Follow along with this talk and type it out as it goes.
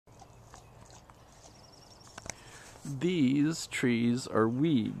These trees are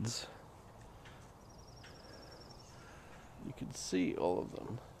weeds. You can see all of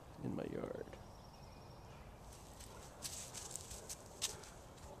them in my yard.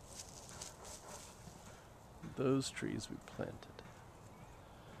 Those trees we planted.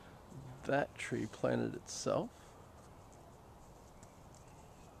 That tree planted itself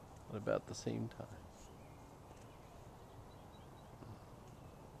at about the same time.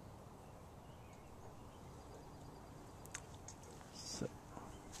 So,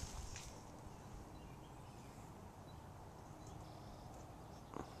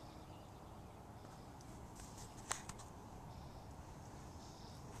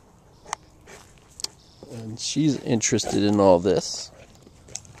 and she's interested in all this.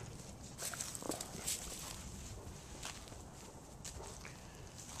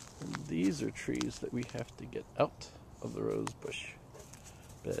 And these are trees that we have to get out of the rose bush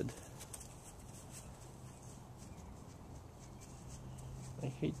bed. I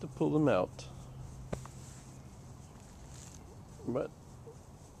hate to pull them out, but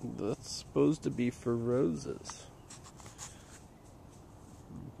that's supposed to be for roses.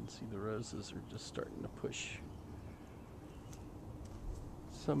 You can see the roses are just starting to push.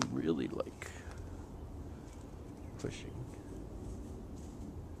 Some really like pushing.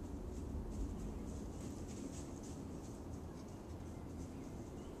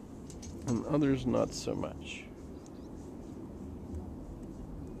 And others not so much.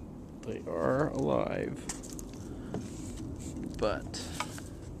 They are alive, but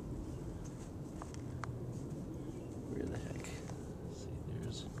where the heck? See,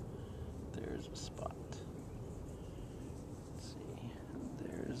 there's a spot. Let's see,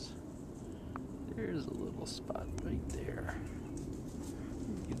 there's a little spot right there.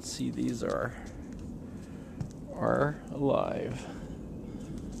 You can see these are alive,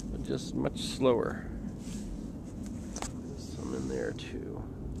 but just much slower. There's some in there too.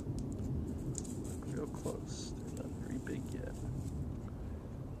 Real close. They're not very big yet.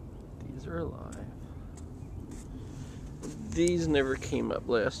 These are alive. These never came up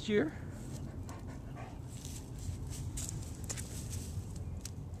last year.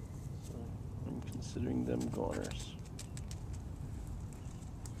 So I'm considering them goners.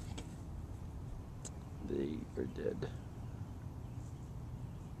 They are dead.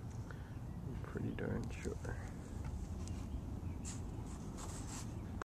 I'm pretty darn sure.